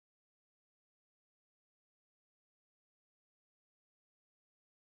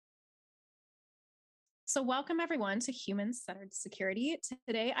So, welcome everyone to Human Centered Security.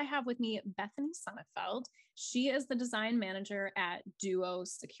 Today, I have with me Bethany Sonnefeld. She is the design manager at Duo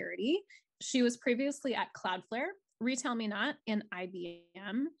Security. She was previously at Cloudflare, RetailMeNot, and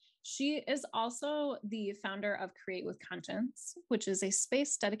IBM. She is also the founder of Create with Conscience, which is a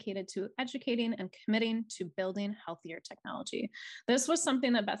space dedicated to educating and committing to building healthier technology. This was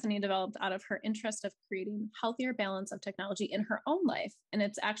something that Bethany developed out of her interest of creating healthier balance of technology in her own life. And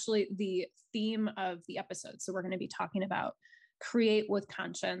it's actually the theme of the episode. So we're going to be talking about Create with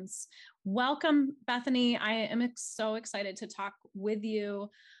Conscience. Welcome, Bethany. I am so excited to talk with you.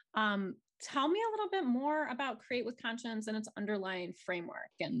 Tell me a little bit more about Create with Conscience and its underlying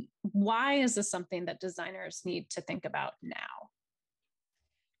framework, and why is this something that designers need to think about now?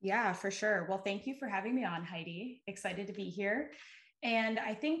 Yeah, for sure. Well, thank you for having me on, Heidi. Excited to be here. And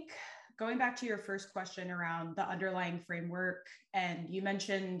I think going back to your first question around the underlying framework, and you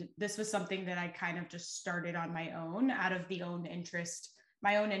mentioned this was something that I kind of just started on my own out of my own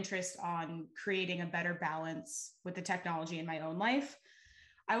interest on creating a better balance with the technology in my own life.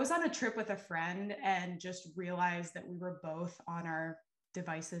 I was on a trip with a friend and just realized that we were both on our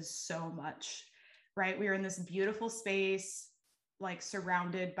devices so much, right? We were in this beautiful space, like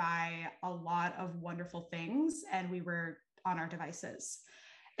surrounded by a lot of wonderful things, and we were on our devices.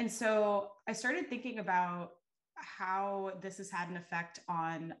 And so I started thinking about how this has had an effect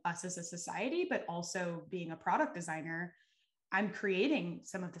on us as a society, but also being a product designer, I'm creating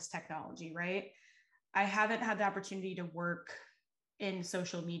some of this technology, right? I haven't had the opportunity to work in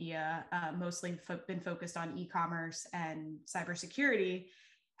social media, mostly been focused on e-commerce and cybersecurity.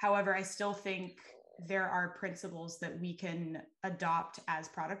 However, I still think there are principles that we can adopt as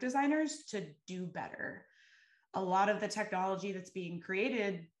product designers to do better. A lot of the technology that's being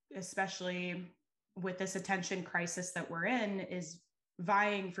created, especially with this attention crisis that we're in, is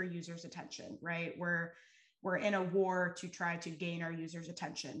vying for users' attention, right? We're in a war to try to gain our users'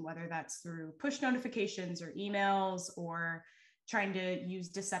 attention, whether that's through push notifications or emails or trying to use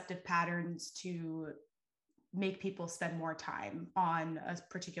deceptive patterns to make people spend more time on a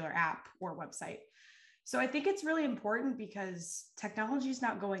particular app or website. So I think it's really important because technology is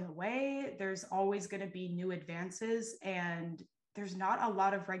not going away. There's always going to be new advances, and there's not a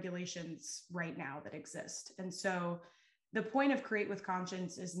lot of regulations right now that exist. And so the point of Create with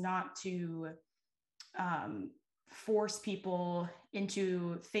Conscience is not to force people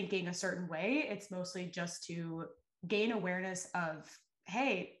into thinking a certain way. It's mostly just to gain awareness of,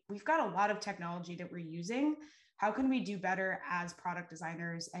 hey, we've got a lot of technology that we're using. How can we do better as product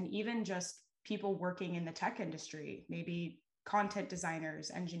designers and even just people working in the tech industry, maybe content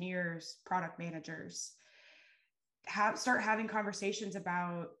designers, engineers, product managers, start having conversations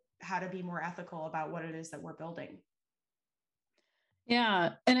about how to be more ethical about what it is that we're building.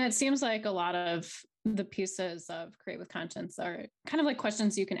 Yeah. And it seems like a lot of the pieces of Create with Conscience are kind of like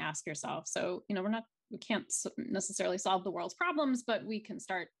questions you can ask yourself. So, we can't necessarily solve the world's problems, but we can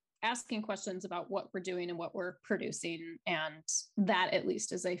start asking questions about what we're doing and what we're producing. And that at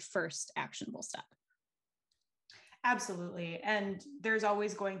least is a first actionable step. Absolutely. And there's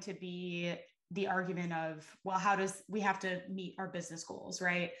always going to be the argument of, well, how does we have to meet our business goals,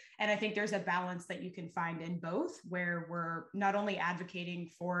 right? And I think there's a balance that you can find in both, where we're not only advocating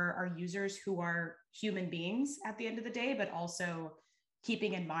for our users who are human beings at the end of the day, but also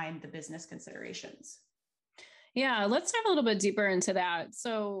keeping in mind the business considerations. Yeah, let's dive a little bit deeper into that.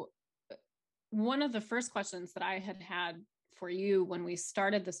 So, one of the first questions that I had for you when we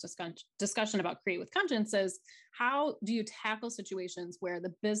started this discussion about Create with Conscience is, how do you tackle situations where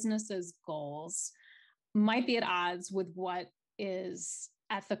the business's goals might be at odds with what is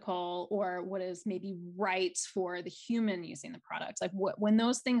ethical or what is maybe right for the human using the product? Like when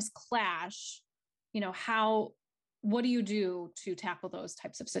those things clash, what do you do to tackle those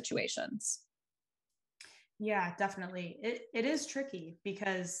types of situations? Yeah, definitely. It is tricky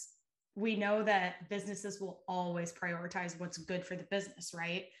because we know that businesses will always prioritize what's good for the business,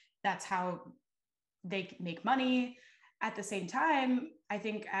 right? That's how they make money. At the same time, I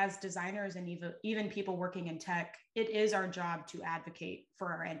think as designers and even people working in tech, it is our job to advocate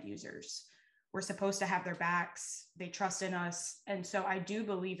for our end users. We're supposed to have their backs. They trust in us. And so I do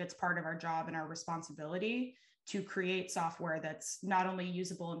believe it's part of our job and our responsibility to create software that's not only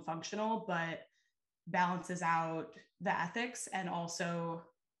usable and functional, but balances out the ethics. And also,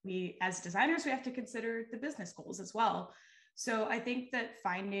 we as designers, we have to consider the business goals as well. So I think that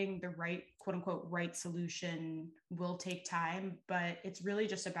finding the right, quote unquote, right solution will take time, but it's really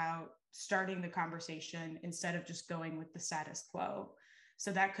just about starting the conversation instead of just going with the status quo.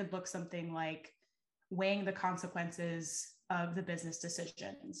 So that could look something like weighing the consequences of the business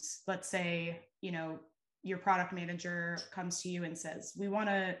decisions. Let's say, your product manager comes to you and says, we want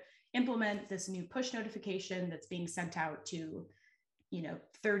to implement this new push notification that's being sent out to,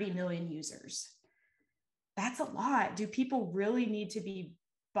 30 million users. That's a lot. Do people really need to be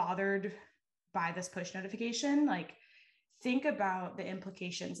bothered by this push notification? Like, think about the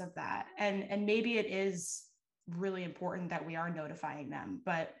implications of that. And maybe it is really important that we are notifying them,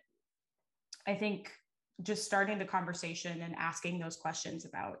 but I think just starting the conversation and asking those questions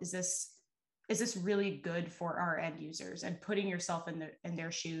about, is this really good for our end users, and putting yourself in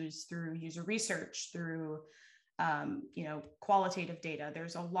their shoes through user research, through qualitative data.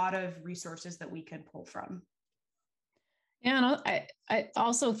 There's a lot of resources that we can pull from. Yeah, and I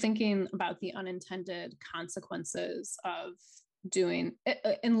also thinking about the unintended consequences of doing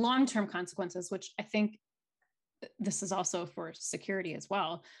in long-term consequences, which I think this is also for security as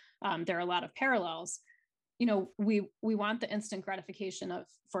well. There are a lot of parallels. We want the instant gratification of,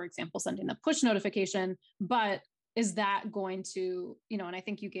 for example, sending a push notification, but is that going to, and I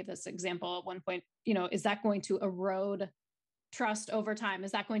think you gave this example at one point, is that going to erode trust over time?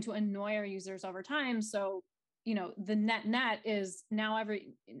 Is that going to annoy our users over time? So, the net is now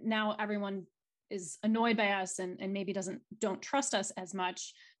everyone is annoyed by us and maybe don't trust us as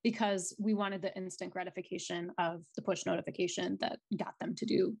much because we wanted the instant gratification of the push notification that got them to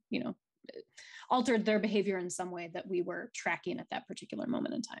do, altered their behavior in some way that we were tracking at that particular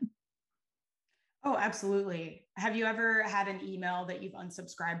moment in time. Oh, absolutely. Have you ever had an email that you've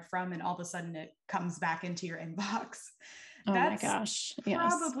unsubscribed from and all of a sudden it comes back into your inbox? Oh my gosh.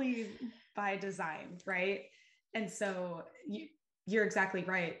 Probably yes. By design, right? And so you're exactly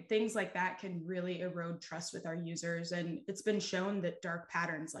right. Things like that can really erode trust with our users. And it's been shown that dark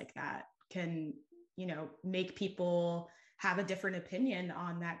patterns like that can, make people have a different opinion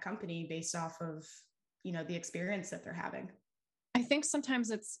on that company based off of, the experience that they're having. I think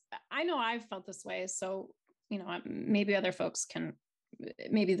sometimes I know I've felt this way. So, maybe other folks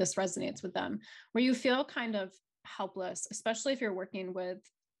maybe this resonates with them, where you feel kind of helpless, especially if you're working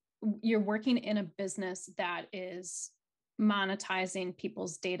in a business that is monetizing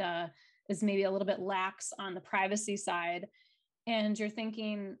people's data, is maybe a little bit lax on the privacy side. And you're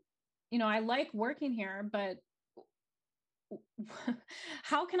thinking, I like working here, but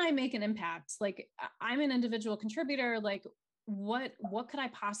how can I make an impact? Like, I'm an individual contributor. Like, what could I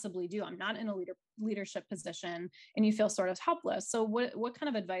possibly do? I'm not in a leadership position, and you feel sort of helpless. So what kind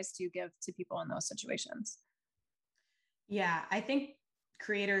of advice do you give to people in those situations? Yeah, I think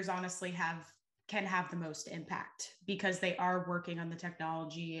creators honestly can have the most impact because they are working on the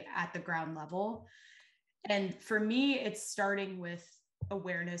technology at the ground level. And for me, it's starting with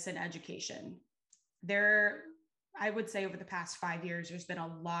awareness and education. I would say over the past 5 years, there's been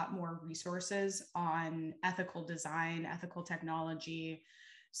a lot more resources on ethical design, ethical technology.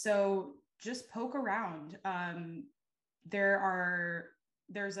 So just poke around.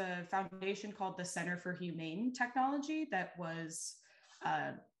 There's a foundation called the Center for Humane Technology that was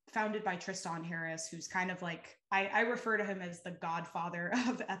founded by Tristan Harris, who's kind of like, I refer to him as the godfather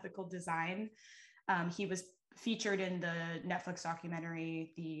of ethical design. He was featured in the Netflix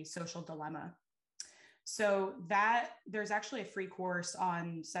documentary, The Social Dilemma. So there's actually a free course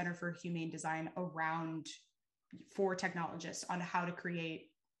on Center for Humane Design for technologists on how to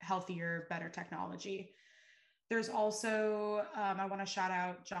create healthier, better technology. There's also, I want to shout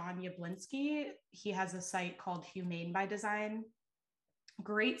out John Yablinski. He has a site called Humane by Design.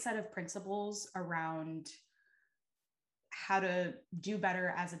 Great set of principles around how to do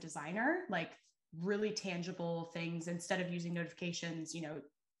better as a designer, like really tangible things. Instead of using notifications,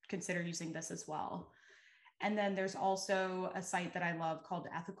 consider using this as well. And then there's also a site that I love called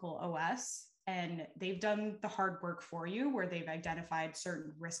Ethical OS, and they've done the hard work for you, where they've identified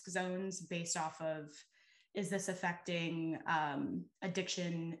certain risk zones based off of, is this affecting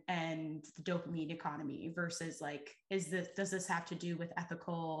addiction and the dopamine economy versus like, does this have to do with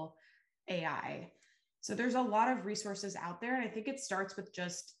ethical AI? So there's a lot of resources out there. And I think it starts with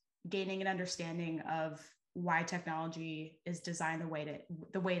just gaining an understanding of why technology is designed the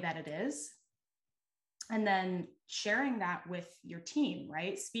way that it is. And then sharing that with your team,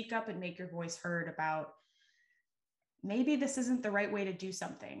 right? Speak up and make your voice heard about, maybe this isn't the right way to do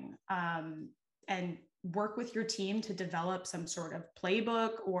something. And work with your team to develop some sort of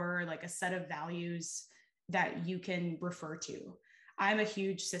playbook or like a set of values that you can refer to. I'm a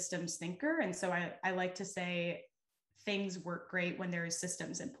huge systems thinker. And so I like to say things work great when there is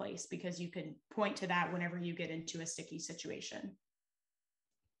systems in place, because you can point to that whenever you get into a sticky situation.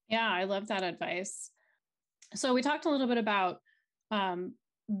 Yeah, I love that advice. So we talked a little bit about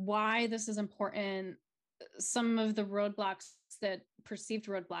why this is important, some of the roadblocks that perceived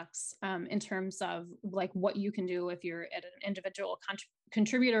roadblocks in terms of like what you can do if you're at an individual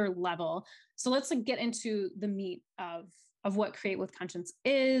contributor level. So let's like get into the meat of what Create with Conscience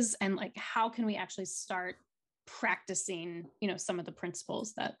is, and like how can we actually start practicing, you know, some of the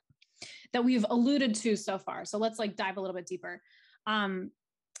principles that we've alluded to so far. So let's like dive a little bit deeper.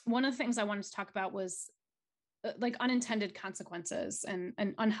 One of the things I wanted to talk about was like unintended consequences and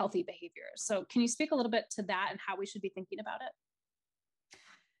unhealthy behaviors. So can you speak a little bit to that and how we should be thinking about it?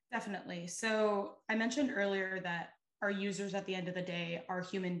 Definitely. So I mentioned earlier that our users at the end of the day are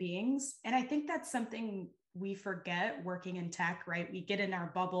human beings. And I think that's something we forget working in tech, right? We get in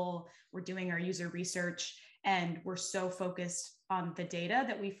our bubble, we're doing our user research, and we're so focused on the data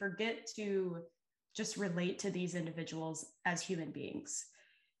that we forget to just relate to these individuals as human beings.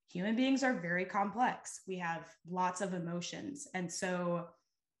 Human beings are very complex. We have lots of emotions. And some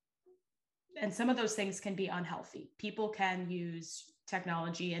of those things can be unhealthy. People can use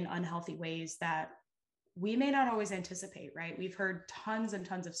technology in unhealthy ways that we may not always anticipate, right? We've heard tons and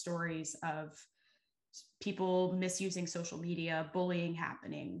tons of stories of people misusing social media, bullying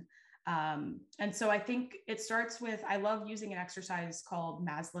happening. And so I think it starts with, I love using an exercise called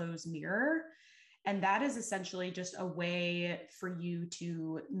Maslow's mirror. And that is essentially just a way for you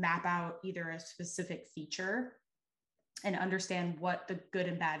to map out either a specific feature and understand what the good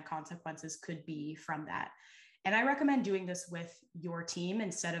and bad consequences could be from that. And I recommend doing this with your team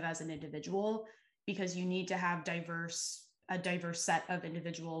instead of as an individual, because you need to have a diverse set of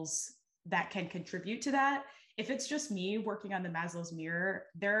individuals that can contribute to that. If it's just me working on the Maslow's mirror,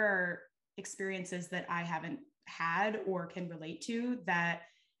 there are experiences that I haven't had or can relate to that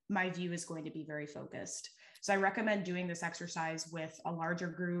my view is going to be very focused. So I recommend doing this exercise with a larger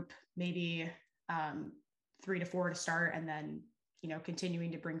group, maybe 3 to 4 to start, and then, you know,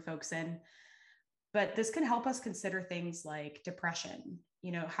 continuing to bring folks in. But this can help us consider things like depression.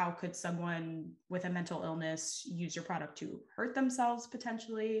 You know, how could someone with a mental illness use your product to hurt themselves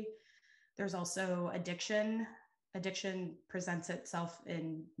potentially? There's also addiction. Addiction presents itself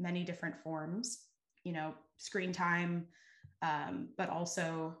in many different forms, you know, screen time, but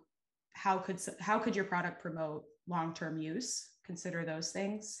also how could your product promote long-term use? Consider those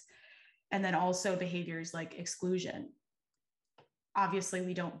things. And then also behaviors like exclusion. Obviously,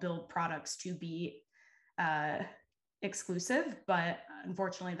 we don't build products to be exclusive, but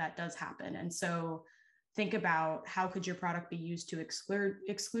unfortunately that does happen. And so think about how could your product be used to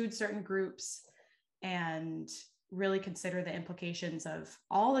exclude certain groups, and really consider the implications of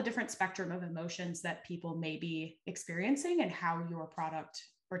all the different spectrum of emotions that people may be experiencing and how your product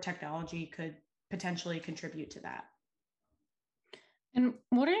or technology could potentially contribute to that. And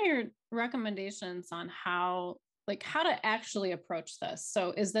what are your recommendations on how to actually approach this?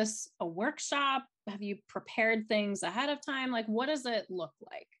 So is this a workshop? Have you prepared things ahead of time? Like, what does it look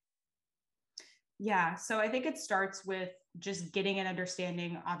like? Yeah, so I think it starts with just getting an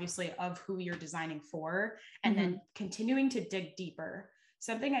understanding, obviously, of who you're designing for, and then continuing to dig deeper.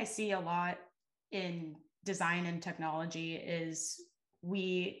 Something I see a lot in design and technology is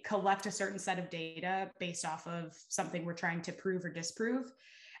we collect a certain set of data based off of something we're trying to prove or disprove.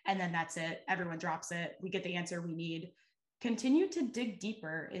 And then that's it. Everyone drops it. We get the answer we need. Continue to dig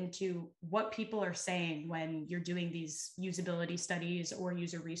deeper into what people are saying when you're doing these usability studies or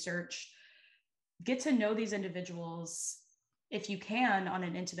user research. Get to know these individuals if you can on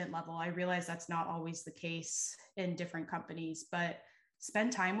an intimate level. I realize that's not always the case in different companies, but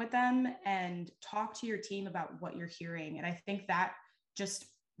spend time with them and talk to your team about what you're hearing. And I think that just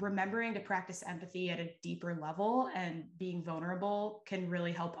remembering to practice empathy at a deeper level and being vulnerable can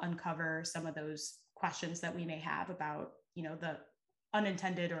really help uncover some of those questions that we may have about, you know, the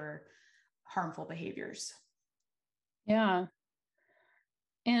unintended or harmful behaviors. Yeah.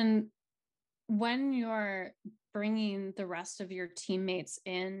 And when you're bringing the rest of your teammates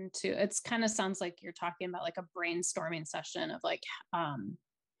into, it's kind of sounds like you're talking about like a brainstorming session of like,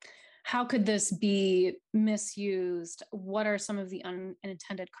 how could this be misused? What are some of the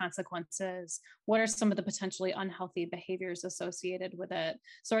unintended consequences? What are some of the potentially unhealthy behaviors associated with it?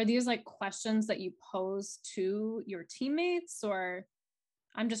 So are these like questions that you pose to your teammates, or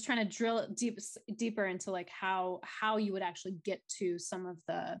I'm just trying to drill deeper into like how you would actually get to some of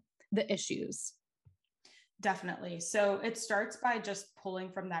the issues? Definitely. So it starts by just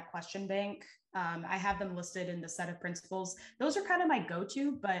pulling from that question bank. I have them listed in the set of principles. Those are kind of my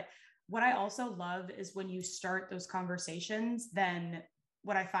go-to, but what I also love is when you start those conversations, then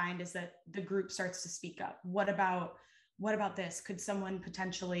what I find is that the group starts to speak up. What about this? Could someone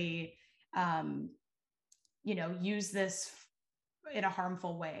potentially, use this in a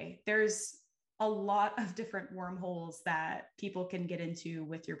harmful way? There's a lot of different wormholes that people can get into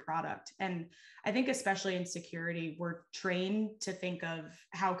with your product. And I think especially in security, we're trained to think of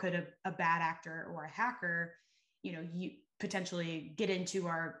how could a bad actor or a hacker, you potentially get into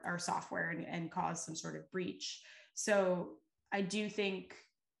our software and cause some sort of breach. So I do think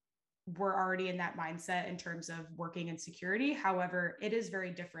we're already in that mindset in terms of working in security. However, it is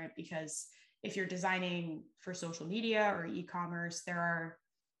very different because if you're designing for social media or e-commerce, there are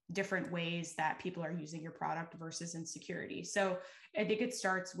different ways that people are using your product versus in security. So I think it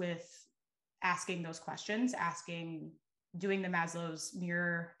starts with asking those questions, doing the Maslow's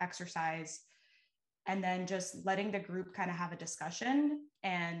mirror exercise, and then just letting the group kind of have a discussion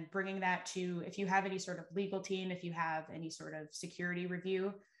and bringing that to, if you have any sort of legal team, if you have any sort of security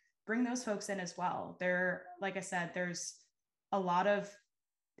review, bring those folks in as well. Like I said, there's a lot of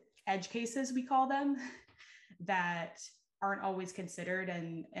edge cases, we call them, that aren't always considered.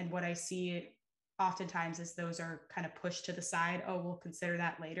 And what I see oftentimes is those are kind of pushed to the side. Oh, we'll consider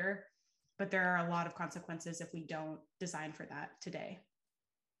that later. But there are a lot of consequences if we don't design for that today.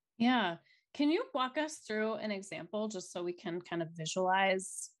 Yeah. Can you walk us through an example just so we can kind of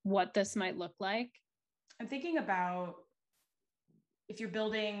visualize what this might look like? I'm thinking about if you're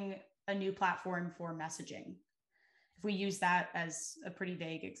building a new platform for messaging, if we use that as a pretty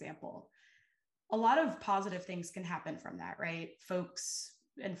vague example, a lot of positive things can happen from that, right? Folks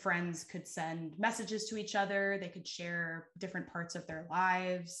and friends could send messages to each other. They could share different parts of their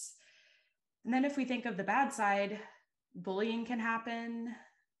lives. And then if we think of the bad side, bullying can happen.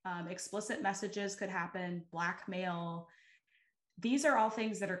 Explicit messages could happen, blackmail. These are all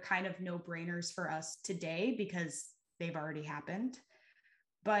things that are kind of no-brainers for us today because they've already happened.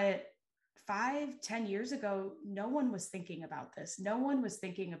 But 5-10 years ago, no one was thinking about this. No one was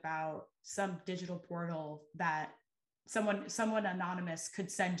thinking about some digital portal that someone anonymous could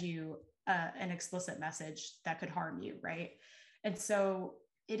send you an explicit message that could harm you, right? And so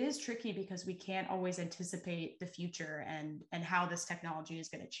it is tricky because we can't always anticipate the future and how this technology is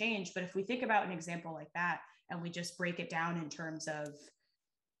going to change. But if we think about an example like that and we just break it down in terms of,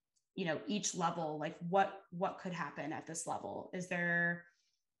 each level, like what could happen at this level? Is there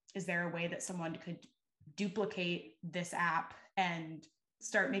a way that someone could duplicate this app and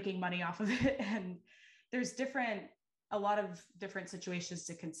start making money off of it? And there's a lot of different situations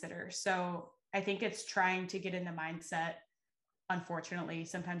to consider. So I think it's trying to get in the mindset. Unfortunately,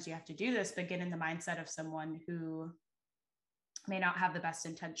 sometimes you have to do this, but get in the mindset of someone who may not have the best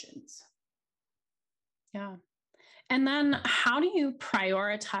intentions. Yeah. And then how do you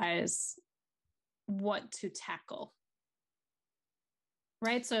prioritize what to tackle?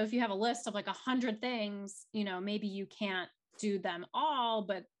 Right. So if you have a list of like 100 things, maybe you can't do them all,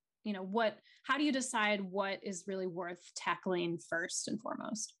 but how do you decide what is really worth tackling first and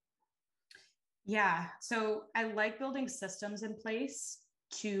foremost? Yeah. So I like building systems in place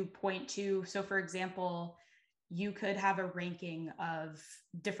to point to. So for example, you could have a ranking of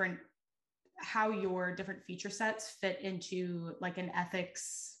how your different feature sets fit into like an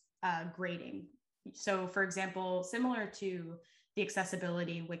ethics grading. So for example, similar to the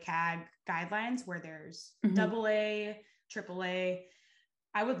accessibility WCAG guidelines where there's AA, AAA,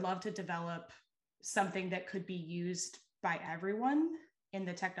 I would love to develop something that could be used by everyone in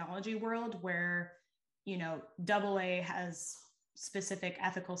the technology world where, AA has specific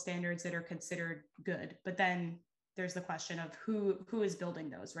ethical standards that are considered good. But then there's the question of who is building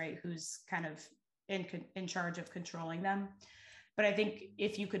those, right? Who's kind of in charge of controlling them. But I think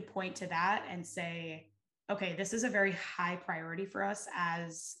if you could point to that and say, okay, this is a very high priority for us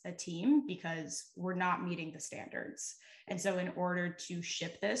as a team because we're not meeting the standards. And so in order to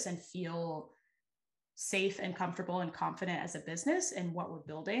ship this and feel safe and comfortable and confident as a business in what we're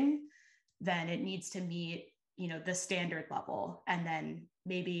building, then it needs to meet, the standard level. And then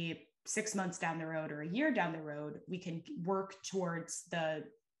maybe 6 months down the road or a year down the road, we can work towards the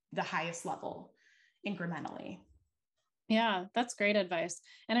highest level incrementally. Yeah, that's great advice.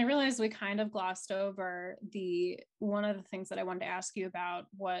 And I realized we kind of glossed over one of the things that I wanted to ask you about,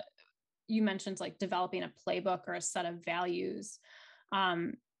 what you mentioned, like developing a playbook or a set of values.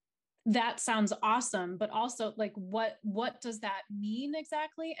 That sounds awesome, but also like, what does that mean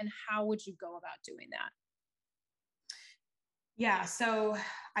exactly? And how would you go about doing that? Yeah. So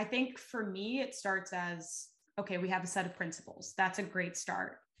I think for me, it starts as, okay, we have a set of principles. That's a great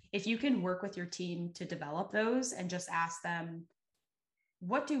start. If you can work with your team to develop those and just ask them,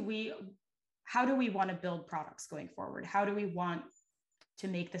 how do we want to build products going forward? How do we want to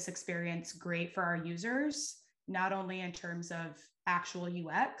make this experience great for our users, not only in terms of actual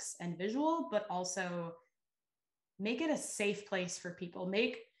UX and visual, but also make it a safe place for people.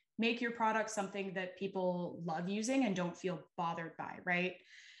 Make make your product something that people love using and don't feel bothered by, right?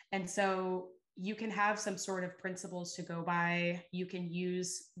 And so you can have some sort of principles to go by. You can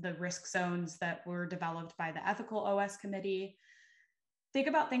use the risk zones that were developed by the ethical OS committee. Think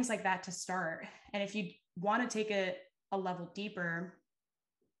about things like that to start. And if you want to take it a level deeper,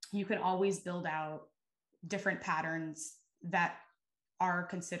 you can always build out different patterns that are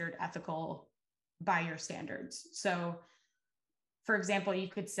considered ethical by your standards. So, for example, you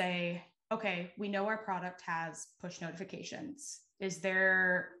could say, okay, we know our product has push notifications. Is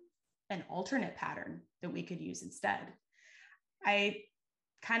there an alternate pattern that we could use instead? I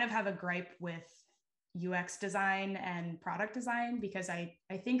kind of have a gripe with UX design and product design because I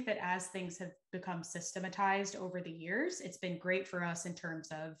think that as things have become systematized over the years, it's been great for us in terms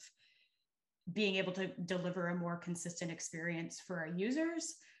of being able to deliver a more consistent experience for our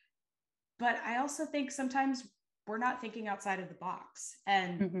users. But I also think sometimes we're not thinking outside of the box,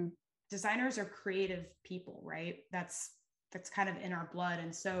 and designers are creative people, right? That's kind of in our blood.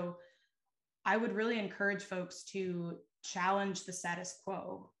 And so I would really encourage folks to challenge the status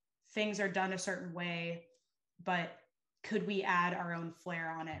quo. Things are done a certain way, but could we add our own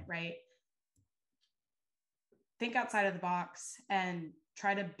flair on it, right? Think outside of the box and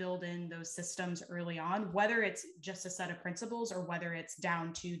try to build in those systems early on, whether it's just a set of principles or whether it's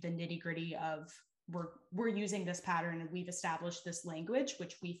down to the nitty-gritty of we're using this pattern and we've established this language,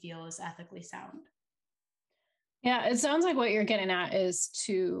 which we feel is ethically sound. Yeah, it sounds like what you're getting at is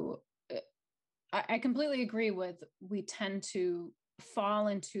I completely agree with, we tend to fall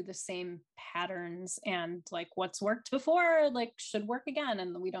into the same patterns and like what's worked before, like should work again.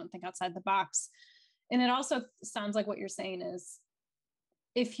 And we don't think outside the box. And it also sounds like what you're saying is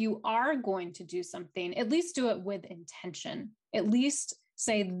if you are going to do something, at least do it with intention, at least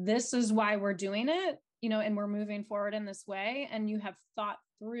say, this is why we're doing it, and we're moving forward in this way. And you have thought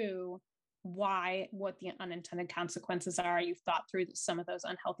through what the unintended consequences are. You've thought through some of those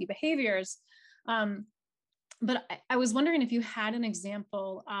unhealthy behaviors. But I was wondering if you had an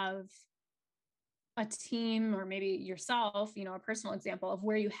example of a team or maybe yourself, a personal example of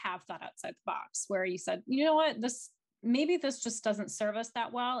where you have thought outside the box, where you said, you know what, maybe this just doesn't serve us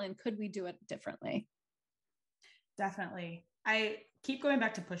that well. And could we do it differently? Definitely. I keep going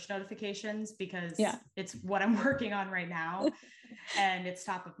back to push notifications because it's what I'm working on right now and it's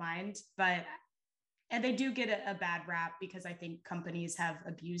top of mind, and they do get a bad rap because I think companies have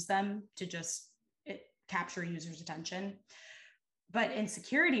abused them to just capture users' attention. But in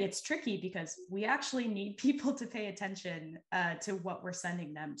security, it's tricky because we actually need people to pay attention to what we're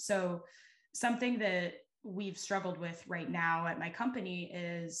sending them. So something that we've struggled with right now at my company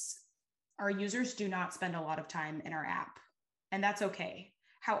is our users do not spend a lot of time in our app, and that's okay.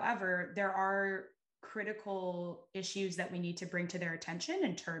 However, there are critical issues that we need to bring to their attention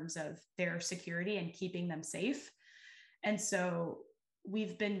in terms of their security and keeping them safe. And so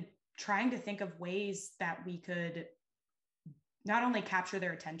we've been trying to think of ways that we could not only capture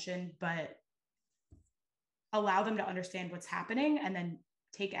their attention, but allow them to understand what's happening and then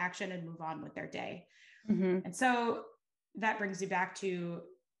take action and move on with their day. And so that brings you back to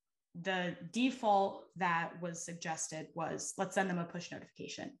the default that was suggested was, let's send them a push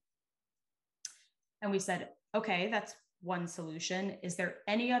notification. And we said, okay, that's one solution. Is there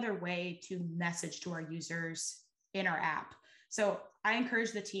any other way to message to our users in our app? So I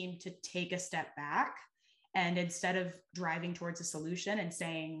encourage the team to take a step back, and instead of driving towards a solution and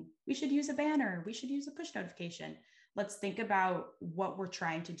saying, we should use a banner, we should use a push notification, let's think about what we're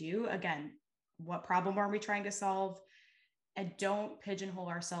trying to do. Again, what problem are we trying to solve? And don't pigeonhole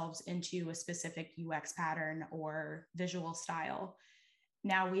ourselves into a specific UX pattern or visual style.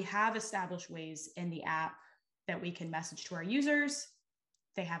 Now we have established ways in the app that we can message to our users.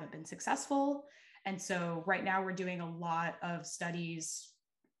 They haven't been successful. And so right now we're doing a lot of studies,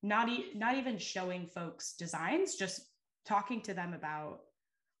 not even showing folks designs, just talking to them about,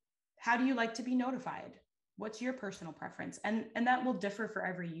 how do you like to be notified? What's your personal preference? And that will differ for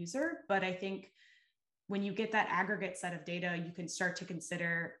every user. But I think when you get that aggregate set of data, you can start to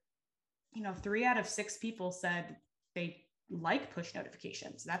consider, 3 out of 6 people said they like push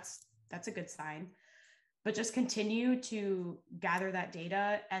notifications. That's a good sign. But just continue to gather that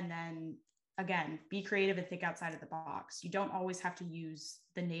data and then, again, be creative and think outside of the box. You don't always have to use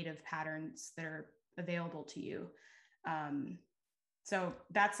the native patterns that are available to you. So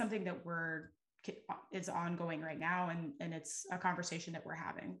that's something that is ongoing right now. And it's a conversation that we're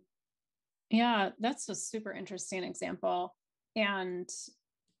having. Yeah, that's a super interesting example. And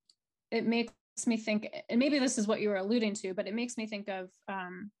it makes me think, and maybe this is what you were alluding to, but it makes me think of,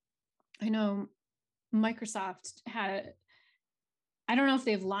 I know Microsoft I don't know if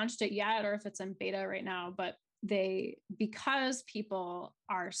they've launched it yet or if it's in beta right now, but because people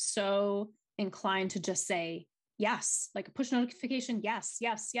are so inclined to just say yes, like a push notification, yes,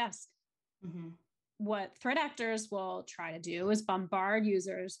 yes, yes. Mm-hmm. What threat actors will try to do is bombard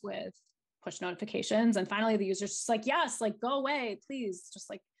users with push notifications. And finally the user's just like, yes, like go away, please. Just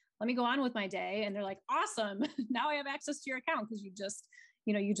like, let me go on with my day. And they're like, awesome. Now I have access to your account because you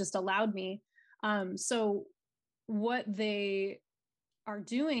just allowed me. So what they are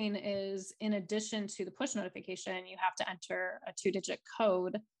doing is, in addition to the push notification, you have to enter a 2-digit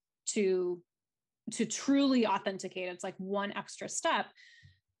code to truly authenticate. It's like one extra step,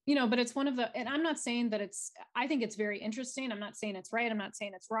 but it's one of the, and I'm not saying that I think it's very interesting. I'm not saying it's right. I'm not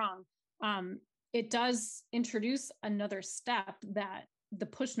saying it's wrong. It does introduce another step that the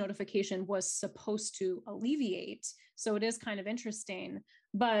push notification was supposed to alleviate. So it is kind of interesting,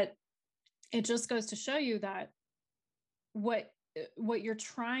 but it just goes to show you that what you're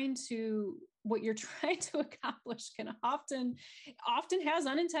trying to accomplish can often has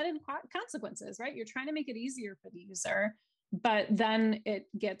unintended consequences, right? You're trying to make it easier for the user, but then it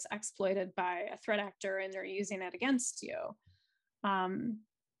gets exploited by a threat actor and they're using it against you.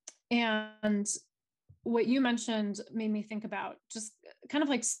 And what you mentioned made me think about just kind of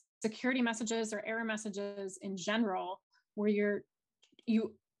like security messages or error messages in general, where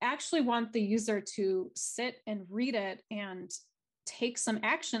you actually want the user to sit and read it and take some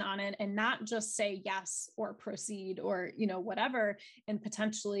action on it and not just say yes or proceed or whatever, and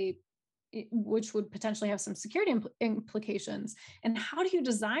which would potentially have some security implications. And how do you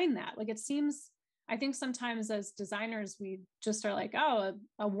design that? Like, it seems, I think sometimes as designers we just are like, oh,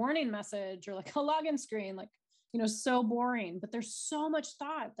 a warning message or like a login screen, like so boring, but there's so much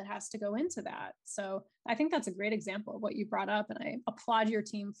thought that has to go into that. So I think that's a great example of what you brought up, and I applaud your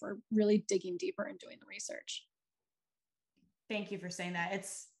team for really digging deeper and doing the research. Thank you for saying that.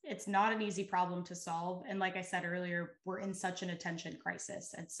 It's not an easy problem to solve. And like I said earlier, we're in such an attention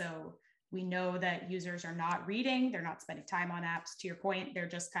crisis. And so we know that users are not reading, they're not spending time on apps. To your point, they're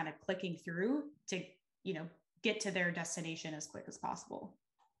just kind of clicking through to, get to their destination as quick as possible.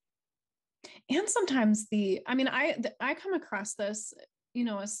 And sometimes I come across this,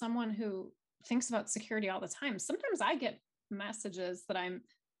 as someone who thinks about security all the time. Sometimes I get messages that I'm,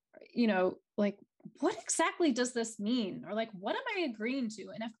 like, what exactly does this mean? Or like, what am I agreeing to?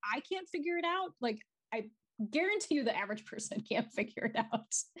 And if I can't figure it out, like, I guarantee you the average person can't figure it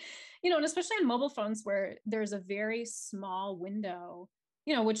out, and especially on mobile phones where there's a very small window,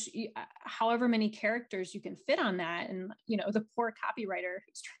 which however many characters you can fit on that. And, the poor copywriter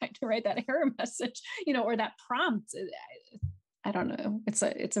who's trying to write that error message, or that prompt, I don't know. It's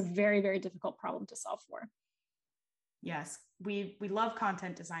a very, very difficult problem to solve for. Yes, we love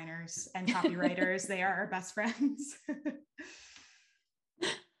content designers and copywriters. They are our best friends.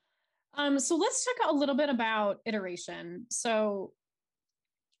 So let's talk a little bit about iteration. So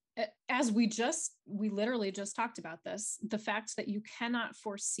as we literally just talked about this, the fact that you cannot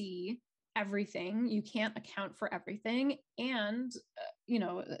foresee everything, you can't account for everything. And,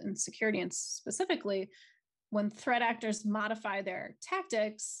 in security and specifically, when threat actors modify their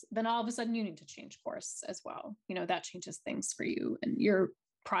tactics, then all of a sudden you need to change course as well. That changes things for you and your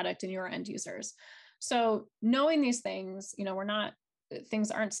product and your end users. So knowing these things,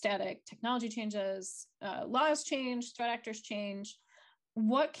 things aren't static. Technology changes, laws change, threat actors change.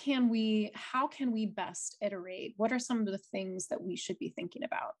 How can we best iterate? What are some of the things that we should be thinking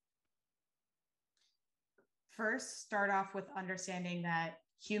about? First, start off with understanding that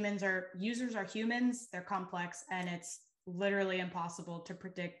users are humans, they're complex, and it's literally impossible to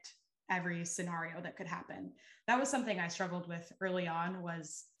predict every scenario that could happen. That was something I struggled with early on.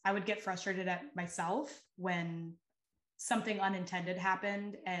 Was I would get frustrated at myself when something unintended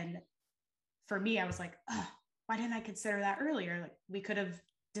happened. And for me, I was like, why didn't I consider that earlier? Like, we could have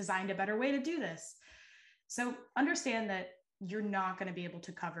designed a better way to do this. So understand that you're not going to be able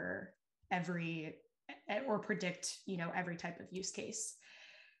to cover every or predict, every type of use case.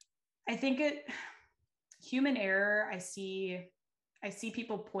 I think human error, I see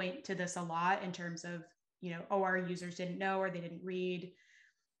people point to this a lot in terms of, our users didn't know or they didn't read.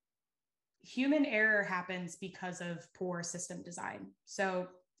 Human error happens because of poor system design. So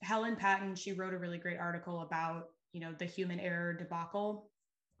Helen Patton, she wrote a really great article about, the human error debacle.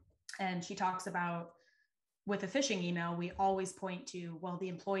 And she talks about, with a phishing email, we always point to, well, the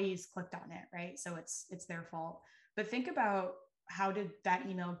employees clicked on it, right? So it's their fault. But think about, how did that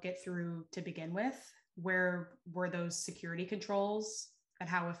email get through to begin with? Where were those security controls and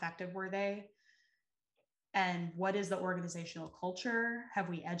how effective were they? And what is the organizational culture? Have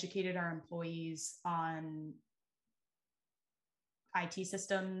we educated our employees on IT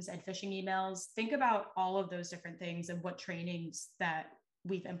systems and phishing emails. Think about all of those different things and what trainings that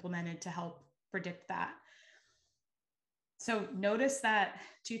we've implemented to help predict that. So notice that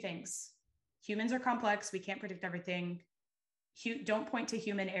two things. Humans are complex. We can't predict everything. Don't point to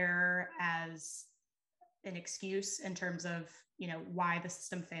human error as an excuse in terms of, why the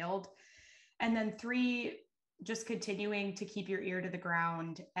system failed. And then 3, just continuing to keep your ear to the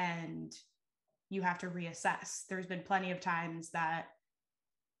ground, and you have to reassess. There's been plenty of times that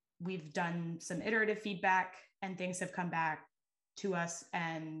we've done some iterative feedback and things have come back to us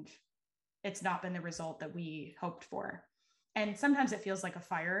and it's not been the result that we hoped for. And sometimes it feels like a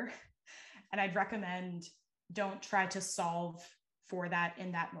fire. And I'd recommend don't try to solve for that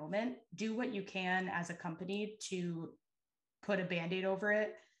in that moment. Do what you can as a company to put a Band-Aid over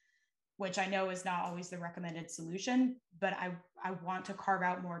it, which I know is not always the recommended solution, but I want to carve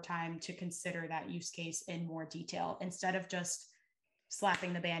out more time to consider that use case in more detail instead of just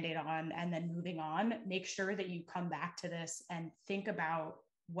slapping the Band-Aid on and then moving on. Make sure that you come back to this and think about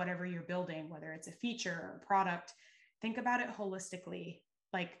whatever you're building, whether it's a feature or a product, think about it holistically.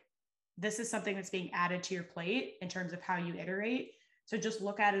 Like, this is something that's being added to your plate in terms of how you iterate. So just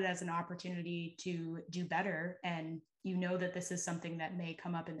look at it as an opportunity to do better. And that this is something that may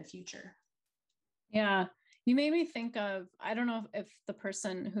come up in the future. Yeah. You made me think of, I don't know if the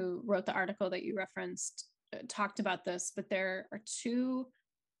person who wrote the article that you referenced talked about this, but there are 2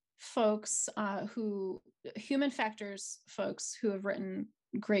 folks human factors folks who have written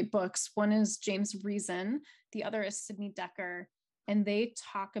great books. One is James Reason, the other is Sidney Dekker, and they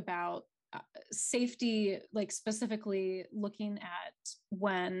talk about safety, like specifically looking at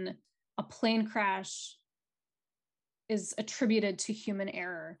when a plane crash is attributed to human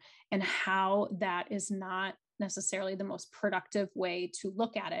error and how that is not necessarily the most productive way to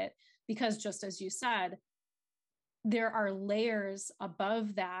look at it. Because just as you said, there are layers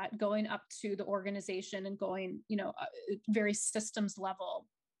above that going up to the organization and going, very systems level,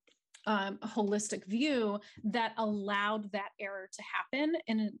 holistic view that allowed that error to happen.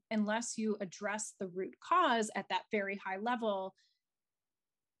 And unless you address the root cause at that very high level,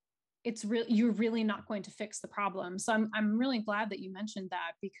 you're really not going to fix the problem. So I'm really glad that you mentioned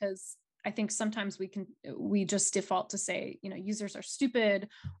that, because I think sometimes we just default to say, users are stupid,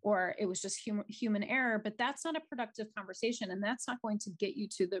 or it was just human error, but that's not a productive conversation. And that's not going to get you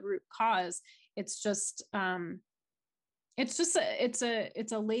to the root cause. It's just, it's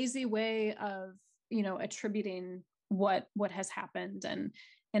a lazy way of, attributing what has happened, and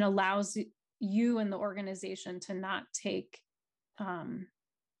allows you and the organization to not take,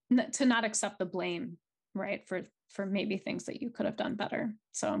 to not accept the blame, right, for maybe things that you could have done better.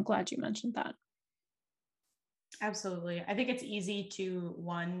 So I'm glad you mentioned that. Absolutely. I think it's easy to,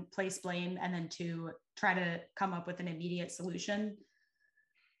 1, place blame, and then 2, try to come up with an immediate solution.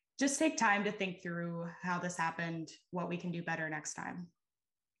 Just take time to think through how this happened, what we can do better next time.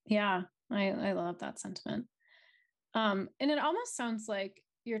 Yeah, I love that sentiment. And it almost sounds like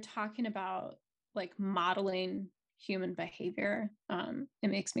you're talking about like modeling human behavior. It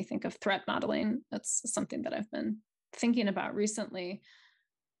makes me think of threat modeling. That's something that I've been thinking about recently.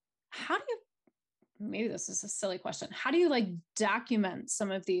 How do you, maybe this is a silly question, how do you like document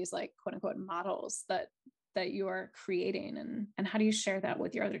some of these like quote unquote models that you are creating, and how do you share that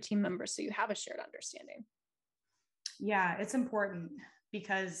with your other team members so you have a shared understanding? Yeah, it's important,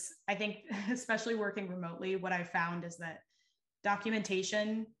 because I think, especially working remotely, what I found is that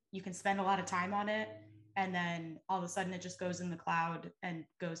documentation, you can spend a lot of time on it, and then all of a sudden it just goes in the cloud and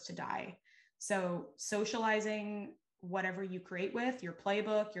goes to die. So socializing whatever you create with your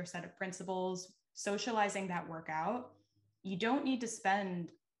playbook, your set of principles, socializing that workout. You don't need to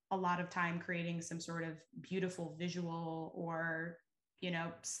spend a lot of time creating some sort of beautiful visual or,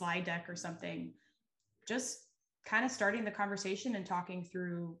 slide deck or something. Just kind of starting the conversation and talking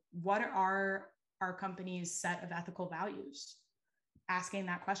through what are our company's set of ethical values. Asking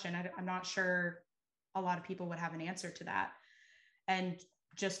that question. I'm not sure a lot of people would have an answer to that. And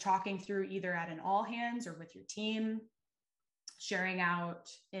just talking through either at an all hands or with your team, sharing out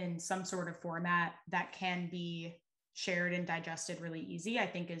in some sort of format that can be shared and digested really easy, I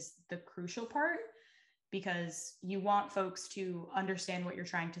think is the crucial part, because you want folks to understand what you're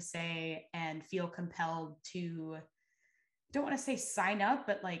trying to say and feel compelled to, don't want to say sign up,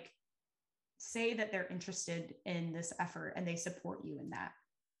 but like say that they're interested in this effort and they support you in that.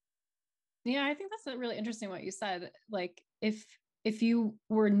 Yeah, I think that's really interesting what you said. Like if you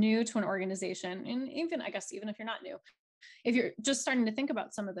were new to an organization, and even, I guess, even if you're not new, if you're just starting to think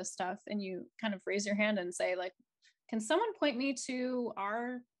about some of this stuff and you kind of raise your hand and say like, can someone point me to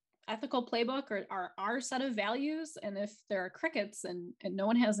our ethical playbook or our set of values. And if there are crickets and no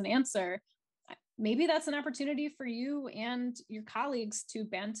one has an answer, maybe that's an opportunity for you and your colleagues to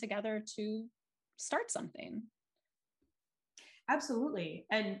band together to start something. Absolutely.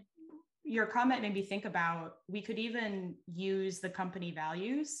 And your comment made me think about, we could even use the company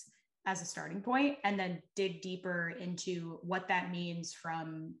values as a starting point and then dig deeper into what that means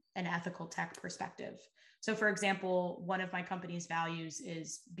from an ethical tech perspective. So for example, one of my company's values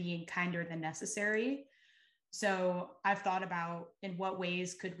is being kinder than necessary. So I've thought about in what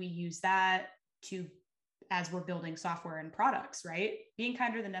ways could we use that to, as we're building software and products, right? Being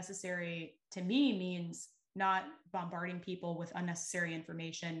kinder than necessary to me means not bombarding people with unnecessary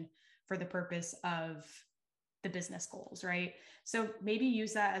information for the purpose of the business goals, right? So maybe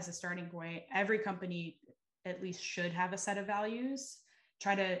use that as a starting point. Every company at least should have a set of values.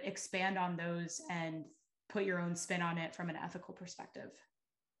 Try to expand on those and put your own spin on it from an ethical perspective.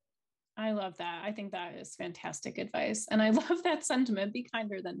 I love that. I think that is fantastic advice. And I love that sentiment, be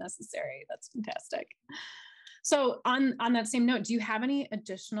kinder than necessary. That's fantastic. So on that same note, do you have any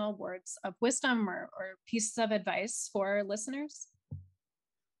additional words of wisdom or pieces of advice for listeners?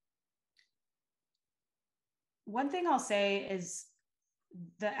 One thing I'll say is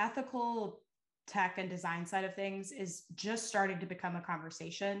the ethical tech and design side of things is just starting to become a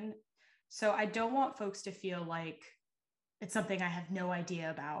conversation. So I don't want folks to feel like it's something I have no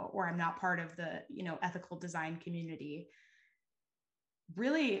idea about, or I'm not part of the, ethical design community.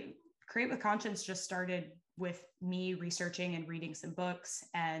 Really, Create with Conscience just started with me researching and reading some books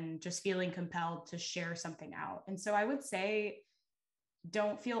and just feeling compelled to share something out. And so I would say,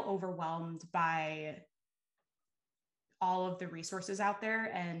 don't feel overwhelmed by all of the resources out there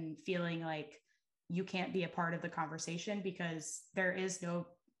and feeling like you can't be a part of the conversation, because there is no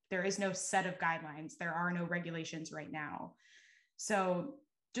set of guidelines. There are no regulations right now. So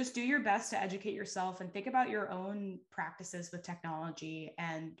just do your best to educate yourself and think about your own practices with technology.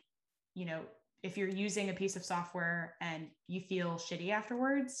 And, if you're using a piece of software and you feel shitty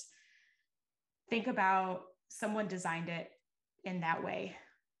afterwards, think about someone designed it in that way,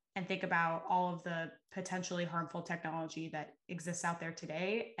 and think about all of the potentially harmful technology that exists out there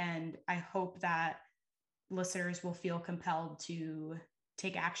today. And I hope that listeners will feel compelled to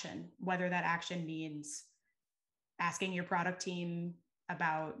take action, whether that action means asking your product team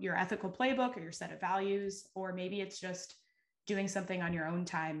about your ethical playbook or your set of values, or maybe it's just doing something on your own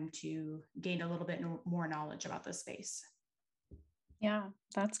time to gain a little bit more knowledge about this space. Yeah,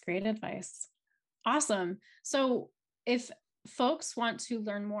 that's great advice. Awesome. So if folks want to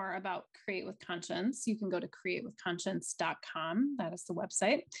learn more about Create with Conscience, you can go to createwithconscience.com. That is the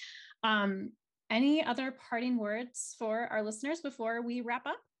website. Any other parting words for our listeners before we wrap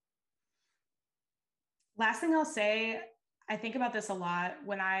up? Last thing I'll say, I think about this a lot.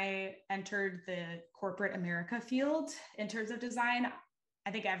 When I entered the corporate America field in terms of design,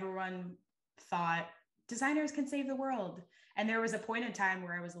 I think everyone thought designers can save the world. And there was a point in time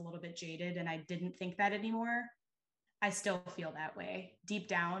where I was a little bit jaded and I didn't think that anymore. I still feel that way deep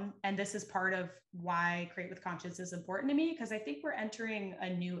down. And this is part of why Create with Conscience is important to me, because I think we're entering a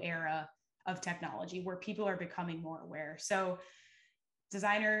new era of technology where people are becoming more aware. So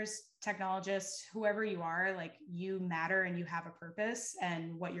designers, technologists, whoever you are, like, you matter and you have a purpose,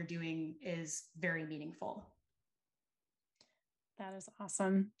 and what you're doing is very meaningful. That is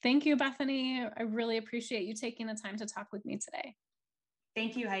awesome. Thank you, Bethany. I really appreciate you taking the time to talk with me today.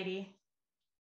 Thank you, Heidi.